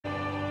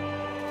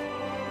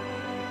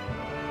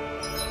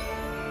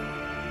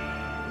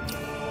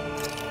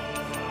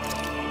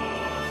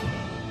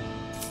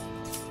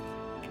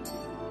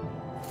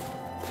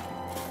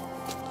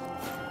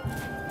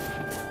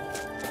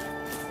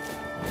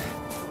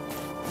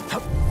Right,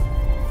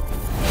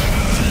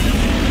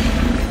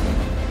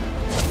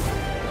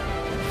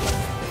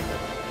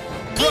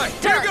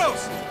 here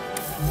goes!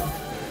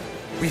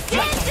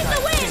 Dance in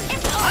the wind!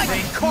 It's over!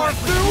 They carve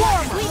through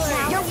armor!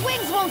 Your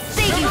wings won't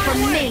save you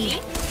from me!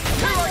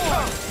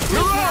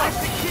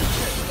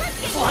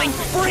 Flying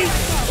free!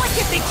 Why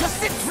can't they just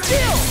sit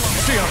still?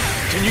 Sion,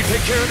 can you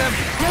take care of them?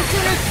 No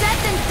sooner said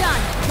than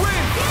done! Win!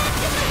 Dance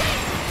in the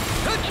wind!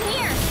 In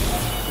here!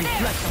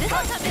 There!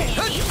 This'll come in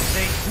handy!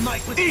 They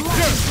smite with blade!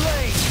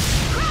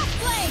 Cross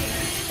blade!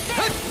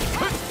 There!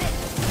 That's it!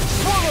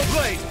 Swallow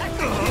blade!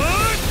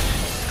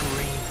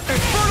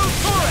 Infernal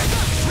turret!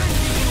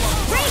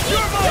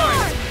 Raging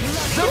sword!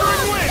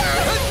 Severing wind!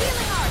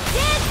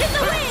 Dance in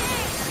the wind!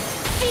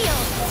 Feel!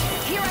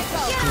 Here I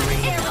go!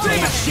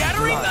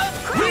 Shattering the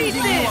Crazy!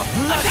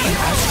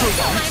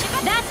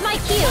 That's my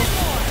cue!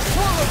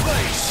 Swallow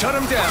blade! Shut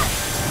him down!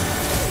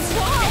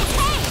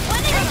 Hey!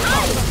 One at a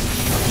time!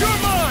 You're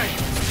mine!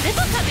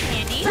 This'll come in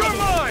handy! You're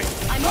mine!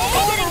 I'm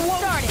only getting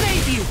started!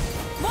 Save you!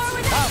 More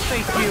without I'll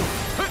face you!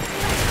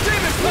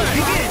 Demon Plague!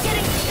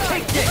 getting started!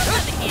 Take this! This'll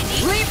come in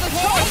handy! Leave the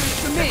charges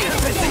to me!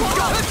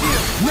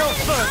 No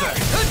further!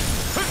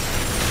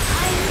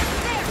 I'm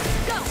there!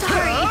 Go!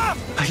 Sorry!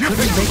 I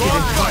couldn't make it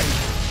in time!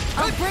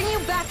 I'll bring you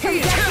back from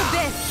death's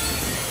abyss!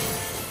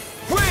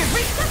 Win!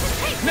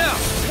 Resuscitate! Now!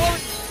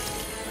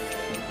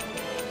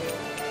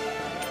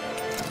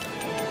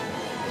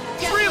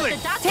 Really?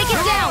 Take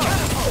it down!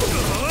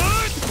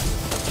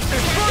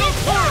 Infernal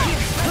Torrent!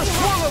 The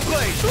Swallow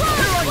Blade! Here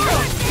I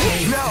come!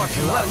 Now I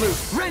can let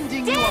loose!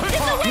 Rending you Dance in the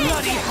apart! wind!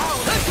 Bloody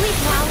howler! Sleep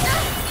now!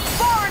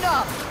 Far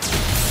enough!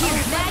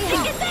 Here's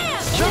magic is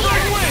there!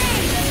 Severing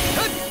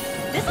wind!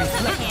 This'll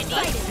come in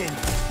handy!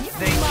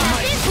 They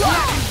might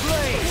flash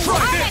blade!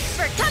 Try I'm this!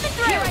 expert coming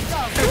through! Here I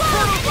go!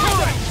 Infernal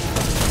Torrent!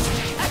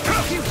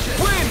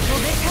 Wind!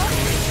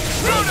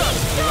 Runa!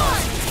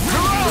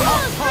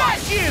 I'll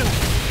flash you!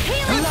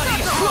 Healing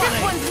circle! This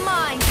one's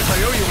mine! I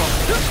owe you one!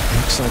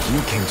 Looks like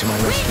you came to my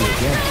rescue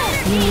again.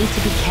 You need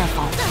to be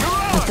careful.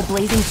 With the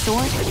blazing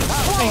sword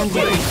and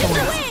with the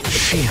sword.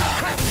 Shia.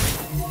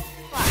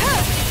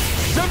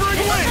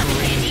 Severing wind!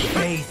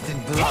 Bathed in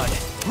blood!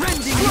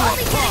 Rending you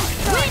apart!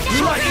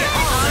 Bloody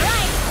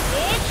Alright!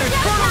 It's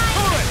Infernal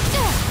showtime!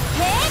 Torrent!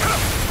 Hit!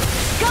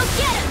 Go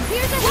get him!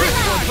 Here's a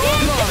rebound!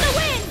 Dance in the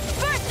wind!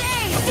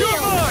 Birthday!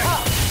 You're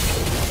mine!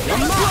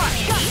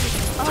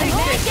 I'm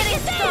only getting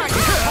started!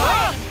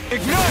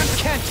 Ignite!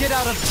 Can't get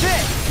out of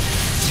this!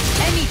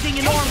 Anything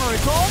in armor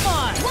is all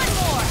mine! One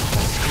more!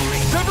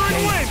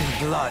 Severing wind!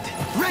 Blood.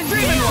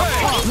 Rending you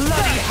apart!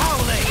 Bloody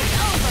howling!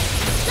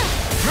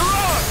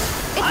 Mirage!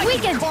 It's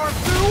weakened! Carve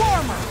through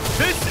armor!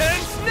 This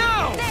ends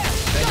now!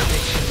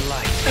 Benediction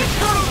light.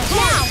 Infernal Now!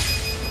 Torrent!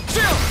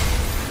 Chill!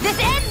 This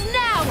ends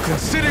now!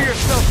 Consider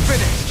yourself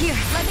finished! Here,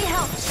 let me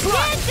help!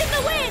 Dance in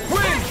the wind!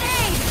 Wind! First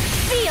aid!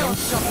 Feel!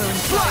 Suffer in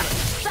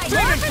silence!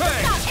 More for the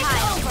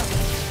stockpile!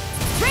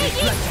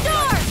 Raging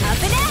storm! A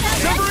banana!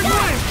 Severing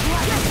wind!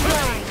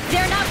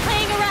 They're not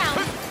playing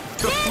around!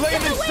 The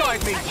flame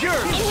inside me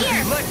yearns to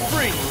be let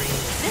free!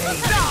 This'll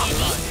come in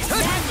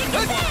handy! Magic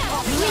is there!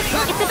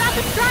 It's about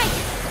to strike!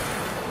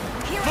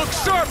 Look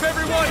sharp,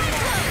 everyone!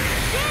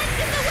 Dance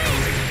in the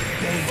wind!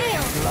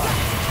 Feel!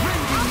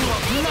 Rending you a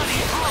bloody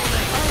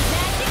howling!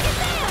 Magic is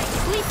there!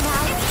 Sleep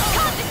now!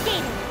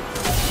 Confiscated!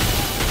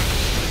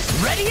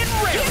 Ready and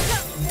ready!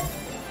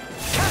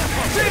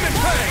 Demon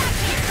Plague!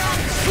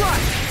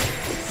 Strike!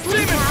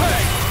 Demon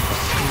Plague!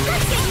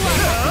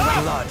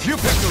 Blood. You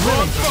picked the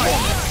wrong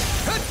fight!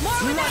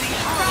 More with that!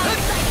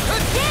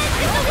 Dance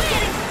in the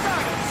wind!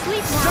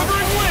 Sleep now!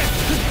 Severing wind!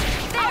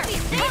 There!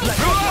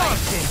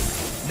 Mirage!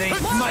 They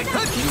might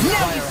Now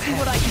you see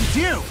what I can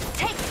do!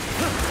 Take it!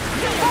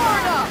 Far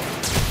enough!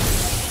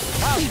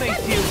 I'll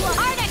face you.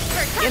 Art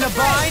expert, come In a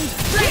through. bind?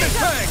 Demon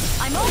Plague!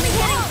 I'm only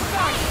getting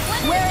started.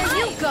 Where are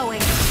you going?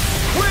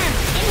 Wind!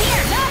 In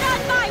here, not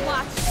on my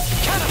watch.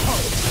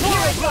 Catapult!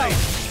 Swallow Blade!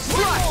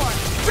 Strike!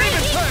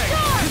 Demon Plague!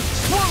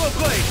 Swallow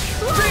Blade!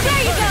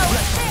 There you go.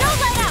 Don't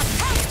let up.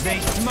 They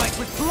smite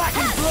with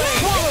blackened blade.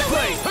 Swallow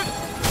Blade!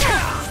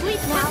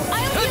 Sleep now.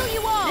 I'll heal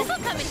you all.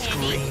 This'll come in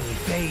handy. Green,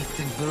 bathed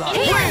in blood.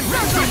 Here, Wind!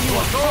 You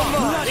are all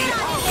mine!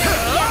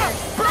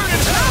 Burn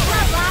in hell!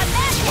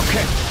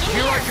 Okay,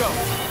 here I go!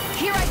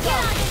 Here I go.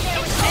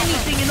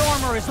 Anything in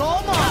armor is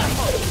all mine!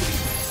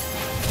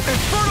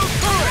 Infernal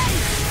Turret!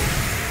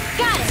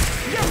 Got it.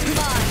 You're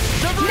mine.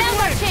 No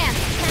more chance.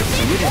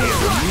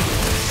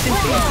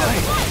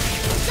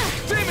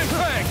 Demon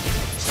Plague!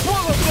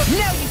 Swallow Blade!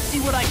 Now you see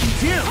what I can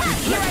do!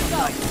 Here I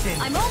go.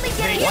 I'm only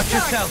getting Watch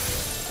started. yourself.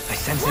 I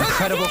sense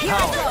incredible Here I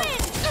power. go.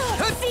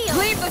 Feel.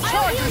 Leave the I'll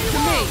charges heal you to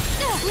all. me.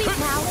 Sleep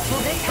now.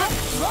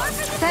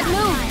 That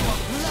move.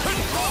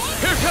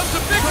 Here comes the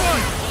big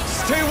one!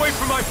 Stay away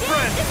from my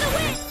friend! In the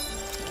wind.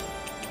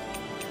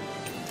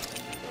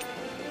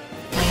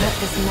 I hope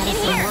this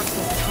medicine works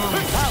this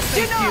time. I'll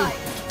face you!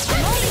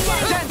 I'm only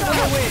getting Dance on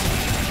the wind!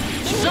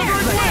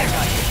 Severing wind!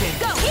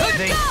 Go. Here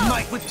They go.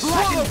 smite with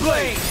Swallow blackened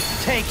Blade!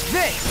 Take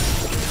this!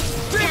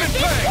 Demon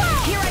Plague!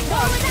 Here I go.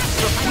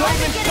 The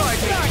flame inside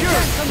me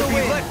yearns to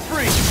be let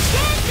free!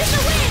 Dance in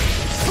the wind!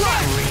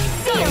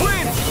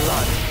 Wind!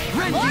 Blood!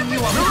 Rending you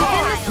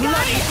apart!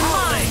 Bloody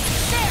howling!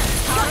 There!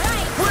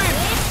 Alright! Wind!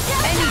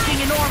 Anything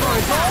in armor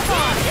is all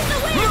mine! In the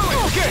wind!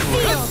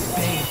 Sealed!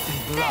 Bathed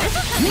in blood!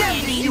 Let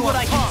me see what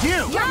I can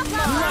do!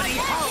 Bloody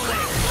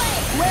howling!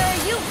 Where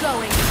are you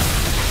going?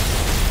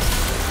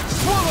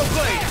 Swallow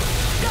blade!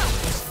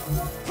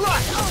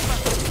 Flash!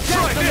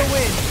 Death in the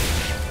wind!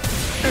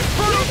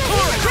 Infernal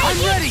torrent! I'm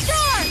ready!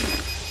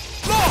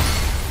 Law!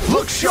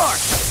 Look sharp!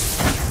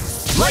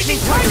 Lightning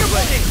tiger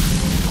blade!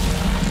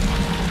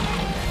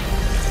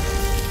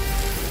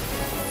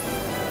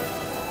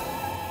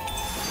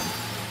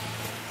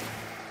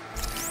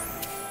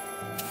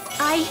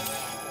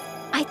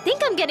 I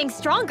think I'm getting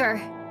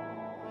stronger.